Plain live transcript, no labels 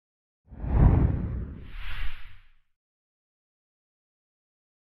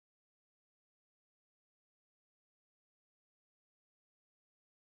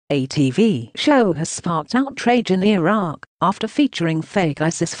A TV show has sparked outrage in Iraq after featuring fake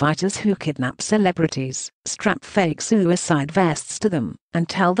ISIS fighters who kidnap celebrities, strap fake suicide vests to them, and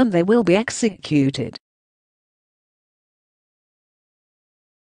tell them they will be executed.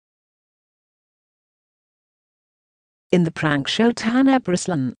 In the prank show Tanneb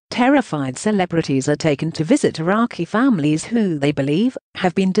Rislan, terrified celebrities are taken to visit Iraqi families who they believe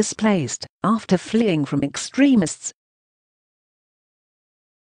have been displaced after fleeing from extremists.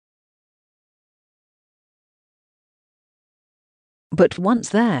 But once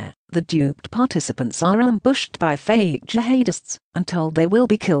there, the duped participants are ambushed by fake jihadists and told they will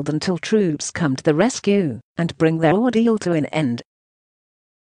be killed until troops come to the rescue and bring their ordeal to an end.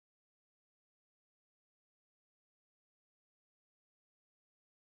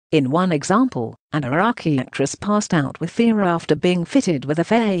 In one example, an Iraqi actress passed out with fear after being fitted with a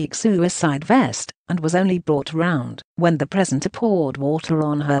fake suicide vest and was only brought round when the presenter poured water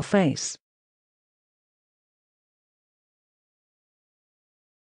on her face.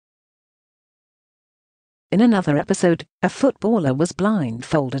 In another episode, a footballer was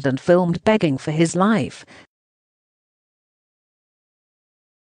blindfolded and filmed begging for his life.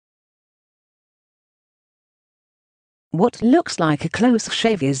 What looks like a close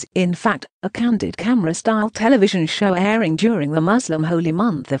shave is, in fact, a candid camera-style television show airing during the Muslim holy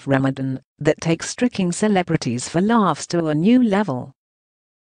month of Ramadan that takes tricking celebrities for laughs to a new level.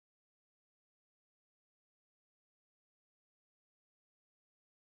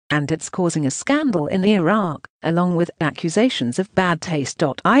 And it's causing a scandal in Iraq, along with accusations of bad taste.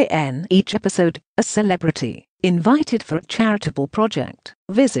 In each episode, a celebrity, invited for a charitable project,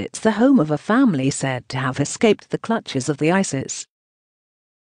 visits the home of a family said to have escaped the clutches of the ISIS.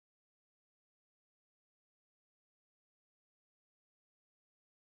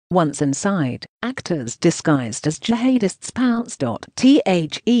 Once inside, actors disguised as jihadists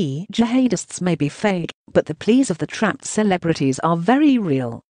pounce.The. Jihadists may be fake, but the pleas of the trapped celebrities are very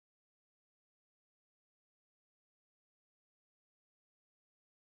real.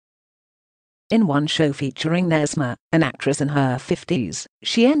 In one show featuring Nessma, an actress in her 50s,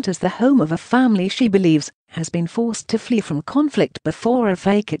 she enters the home of a family she believes has been forced to flee from conflict before a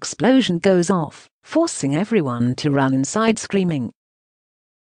fake explosion goes off, forcing everyone to run inside screaming.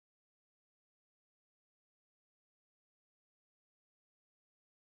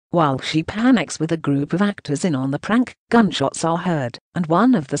 While she panics with a group of actors in on the prank, gunshots are heard, and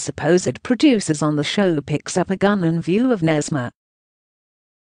one of the supposed producers on the show picks up a gun in view of Nessma.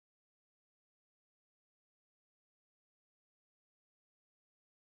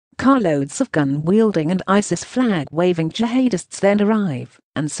 Carloads of gun-wielding and ISIS flag-waving jihadists then arrive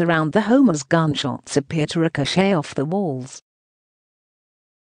and surround the home as gunshots appear to ricochet off the walls.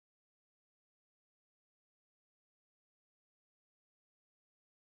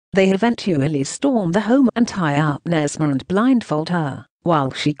 They eventually storm the home and tie up Nessma and blindfold her,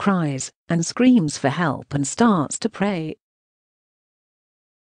 while she cries and screams for help and starts to pray.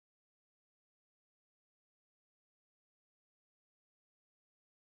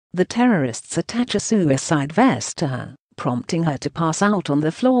 The terrorists attach a suicide vest to her, prompting her to pass out on the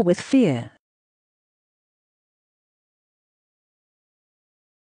floor with fear.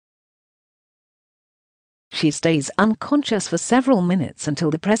 She stays unconscious for several minutes until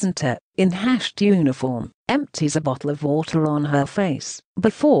the presenter, in hashed uniform, empties a bottle of water on her face,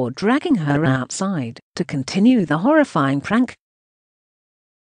 before dragging her outside to continue the horrifying prank.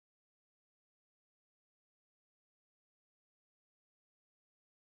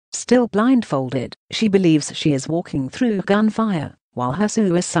 Still blindfolded, she believes she is walking through gunfire, while her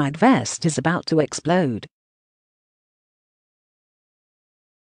suicide vest is about to explode.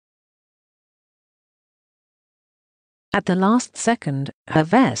 At the last second, her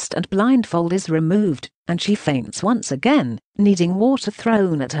vest and blindfold is removed, and she faints once again, needing water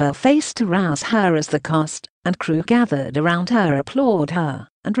thrown at her face to rouse her as the cast and crew gathered around her applaud her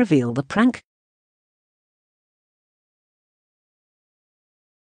and reveal the prank.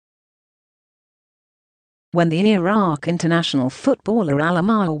 When the Iraq international footballer Alaa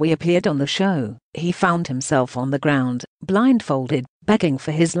Mhawi appeared on the show, he found himself on the ground, blindfolded, begging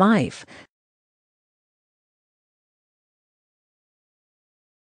for his life.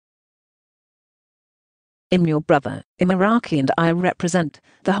 "I'm your brother, I'm Iraqi and I represent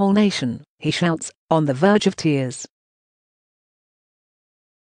the whole nation," he shouts, on the verge of tears.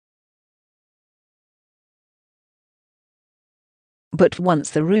 But once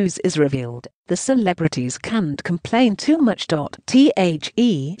the ruse is revealed, the celebrities can't complain too much.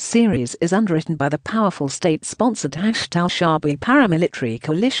 The series is underwritten by the powerful state-sponsored #Al-Shabaab paramilitary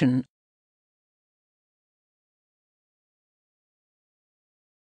coalition.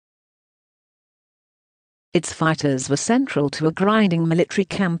 Its fighters were central to a grinding military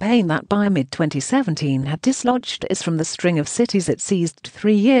campaign that by mid-2017 had dislodged IS from the string of cities it seized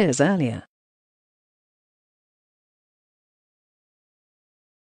 3 years earlier.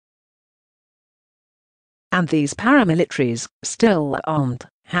 And these paramilitaries, still armed,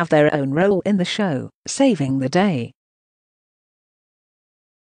 have their own role in the show, saving the day.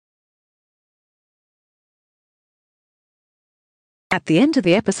 At the end of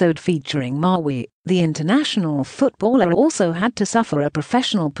the episode featuring Mhawi, the international footballer also had to suffer a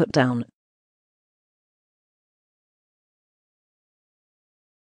professional put-down.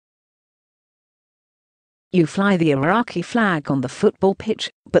 You fly the Iraqi flag on the football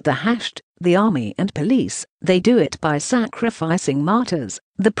pitch, but the army and police, they do it by sacrificing martyrs,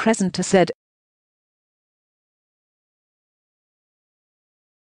 the presenter said.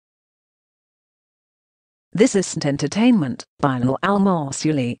 This isn't entertainment, Alaa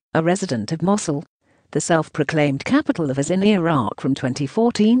Mhawi, a resident of Mosul, the self-proclaimed capital of IS in Iraq from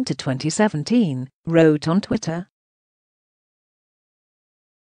 2014 to 2017, wrote on Twitter.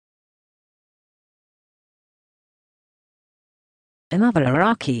 Another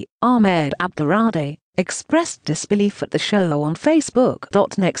Iraqi, Ahmed Abdurrahde, expressed disbelief at the show on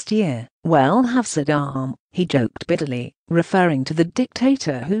Facebook. Next year, we'll have Saddam, he joked bitterly, referring to the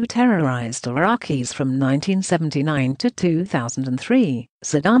dictator who terrorized Iraqis from 1979 to 2003,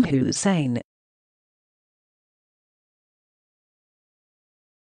 Saddam Hussein.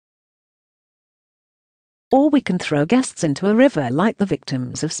 Or we can throw guests into a river like the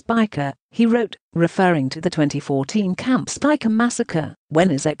victims of Speicher, he wrote, referring to the 2014 Camp Speicher massacre,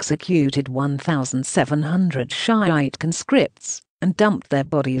 when IS executed 1,700 Shiite conscripts and dumped their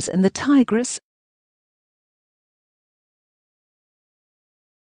bodies in the Tigris.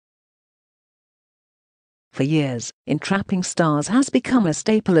 For years, entrapping stars has become a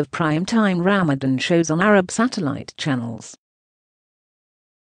staple of prime-time Ramadan shows on Arab satellite channels.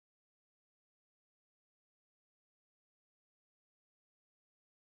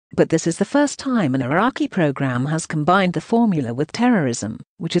 But this is the first time an Iraqi program has combined the formula with terrorism,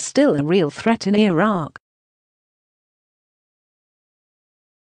 which is still a real threat in Iraq.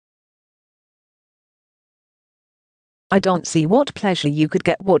 I don't see what pleasure you could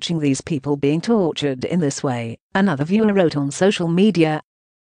get watching these people being tortured in this way, another viewer wrote on social media.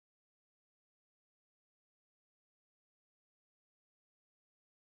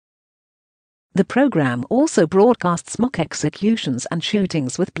 The program also broadcasts mock executions and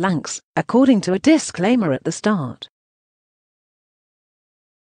shootings with blanks, according to a disclaimer at the start.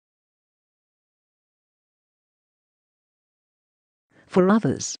 For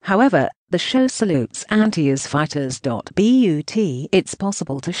others, however, the show salutes anti-IS fighters.But it's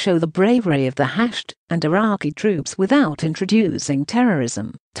possible to show the bravery of the and Iraqi troops without introducing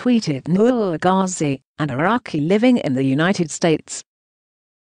terrorism, tweeted Noor Ghazi, an Iraqi living in the United States.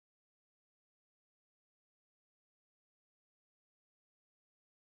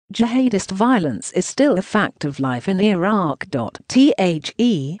 Jihadist violence is still a fact of life in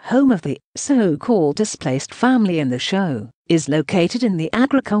Iraq.The home of the so-called displaced family in the show is located in the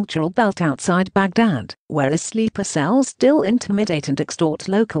agricultural belt outside Baghdad, where sleeper cells still intimidate and extort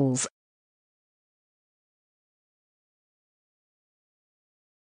locals.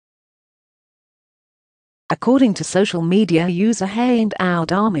 According to social media user Hind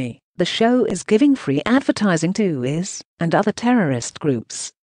Out Army, the show is giving free advertising to IS and other terrorist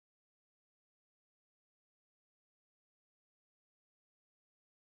groups.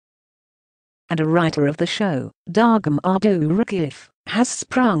 And a writer of the show, Dargam Abdurraqif, has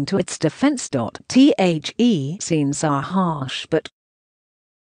sprung to its defense. The scenes are harsh but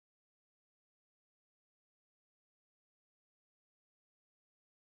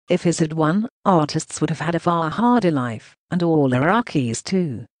if IS had won, artists would have had a far harder life, and all Iraqis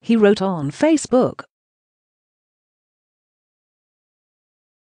too, he wrote on Facebook.